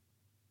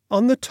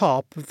On the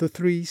top of the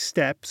 3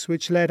 steps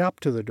which led up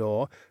to the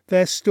door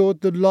there stood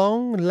the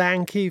long,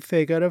 lanky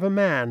figure of a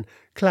man,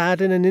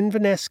 clad in an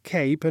Inverness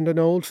cape and an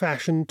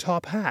old-fashioned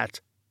top hat.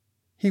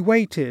 He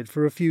waited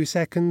for a few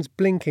seconds,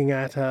 blinking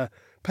at her,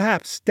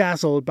 perhaps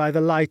dazzled by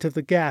the light of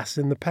the gas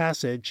in the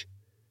passage.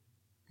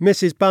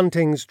 Mrs.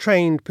 Bunting's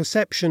trained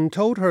perception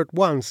told her at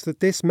once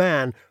that this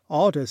man,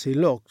 odd as he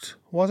looked,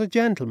 was a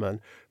gentleman,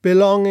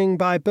 belonging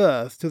by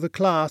birth to the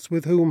class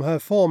with whom her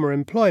former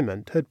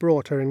employment had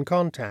brought her in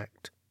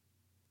contact.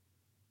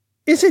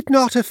 "Is it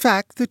not a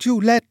fact that you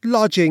let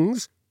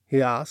lodgings?"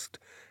 he asked,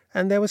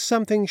 and there was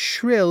something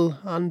shrill,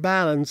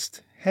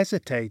 unbalanced,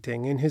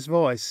 hesitating in his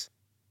voice.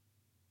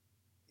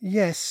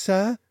 "Yes,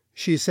 sir,"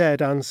 she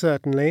said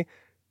uncertainly.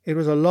 It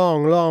was a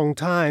long, long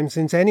time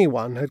since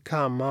anyone had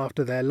come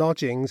after their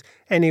lodgings,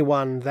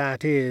 anyone,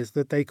 that is,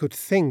 that they could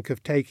think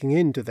of taking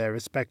into their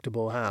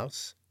respectable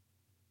house.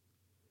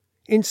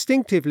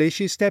 Instinctively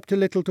she stepped a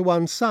little to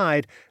one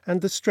side,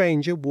 and the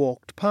stranger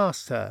walked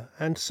past her,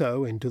 and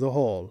so into the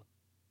hall.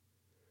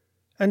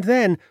 And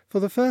then, for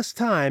the first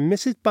time,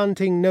 Mrs.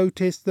 Bunting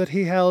noticed that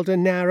he held a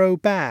narrow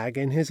bag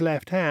in his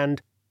left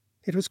hand.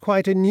 It was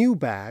quite a new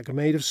bag,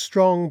 made of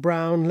strong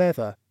brown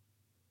leather.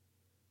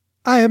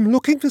 "I am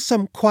looking for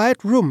some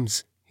quiet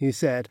rooms," he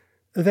said.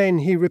 Then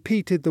he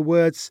repeated the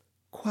words,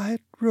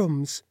 "quiet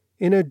rooms,"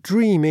 in a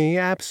dreamy,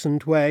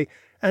 absent way,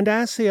 and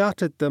as he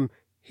uttered them,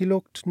 he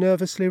looked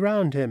nervously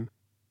round him.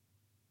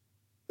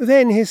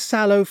 Then his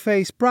sallow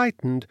face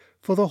brightened,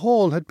 for the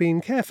hall had been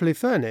carefully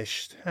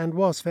furnished, and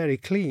was very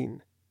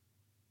clean.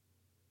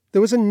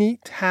 There was a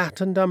neat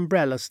hat and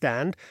umbrella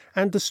stand,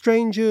 and the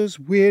stranger's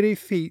weary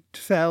feet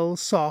fell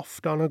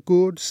soft on a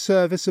good,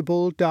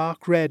 serviceable,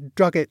 dark red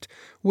drugget,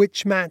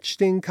 which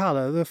matched in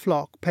colour the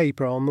flock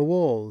paper on the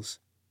walls.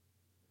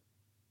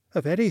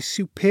 A very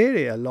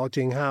superior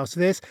lodging-house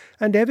this,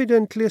 and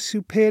evidently a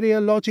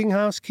superior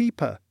lodging-house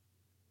keeper.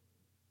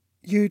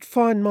 "You'd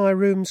find my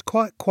rooms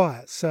quite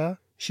quiet, sir,"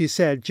 she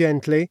said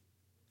gently,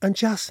 "and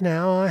just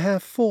now I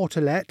have 4 to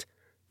let.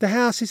 The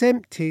house is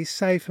empty,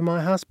 save for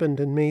my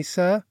husband and me,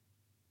 sir."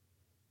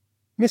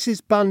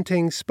 Mrs.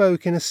 Bunting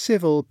spoke in a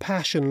civil,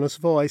 passionless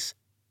voice.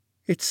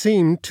 It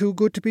seemed too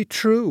good to be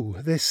true,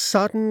 this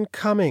sudden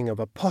coming of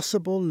a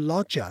possible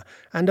lodger,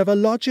 and of a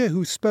lodger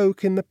who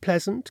spoke in the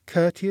pleasant,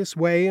 courteous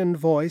way and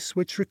voice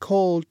which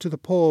recalled to the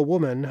poor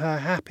woman her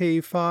happy,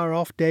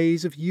 far-off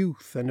days of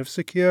youth and of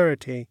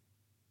security.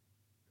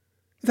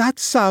 "That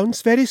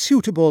sounds very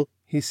suitable,"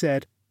 he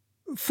said.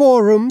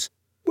 "4 rooms?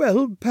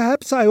 Well,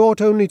 perhaps I ought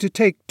only to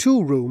take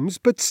 2 rooms,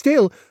 but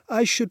still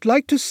I should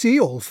like to see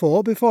all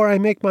 4 before I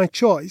make my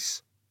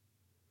choice."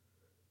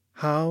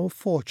 How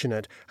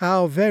fortunate,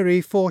 how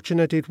very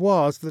fortunate it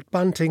was that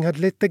Bunting had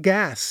lit the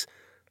gas!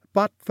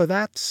 But for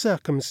that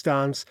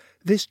circumstance,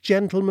 this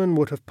gentleman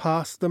would have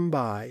passed them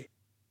by.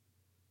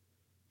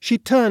 She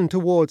turned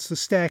towards the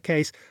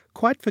staircase,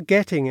 quite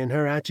forgetting in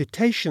her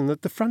agitation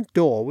that the front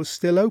door was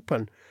still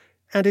open,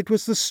 and it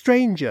was the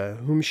stranger,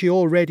 whom she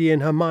already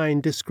in her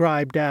mind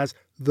described as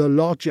the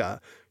lodger,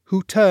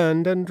 who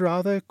turned and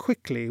rather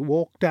quickly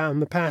walked down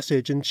the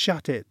passage and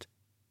shut it.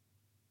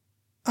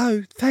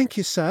 "Oh, thank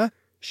you, sir,"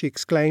 she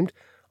exclaimed.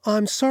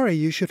 "I'm sorry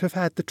you should have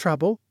had the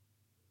trouble."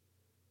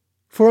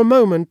 For a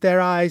moment their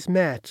eyes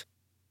met.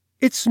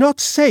 "It's not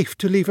safe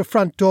to leave a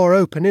front door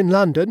open in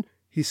London,"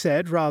 he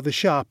said rather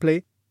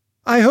sharply.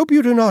 "I hope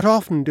you do not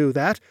often do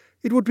that.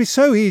 It would be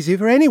so easy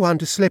for anyone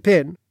to slip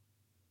in."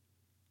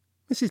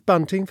 Mrs.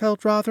 Bunting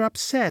felt rather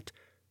upset.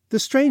 The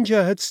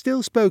stranger had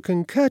still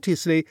spoken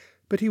courteously,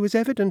 but he was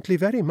evidently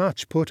very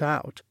much put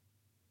out.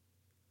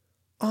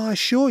 "I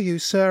assure you,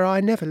 sir,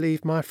 I never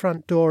leave my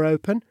front door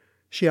open,"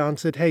 she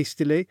answered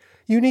hastily.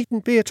 "You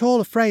needn't be at all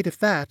afraid of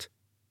that."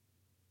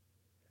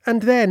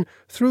 And then,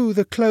 through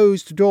the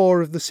closed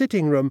door of the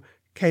sitting-room,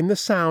 came the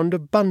sound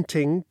of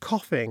Bunting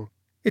coughing.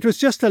 It was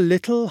just a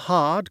little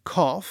hard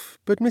cough,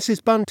 but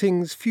Mrs.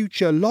 Bunting's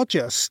future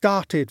lodger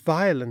started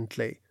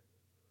violently.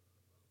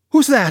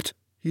 "Who's that?"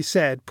 he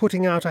said,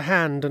 putting out a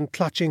hand and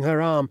clutching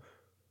her arm.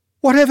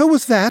 "Whatever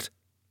was that?"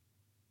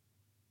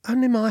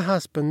 "Only my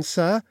husband,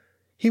 sir.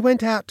 He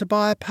went out to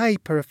buy a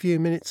paper a few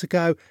minutes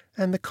ago,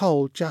 and the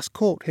cold just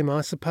caught him,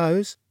 I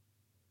suppose."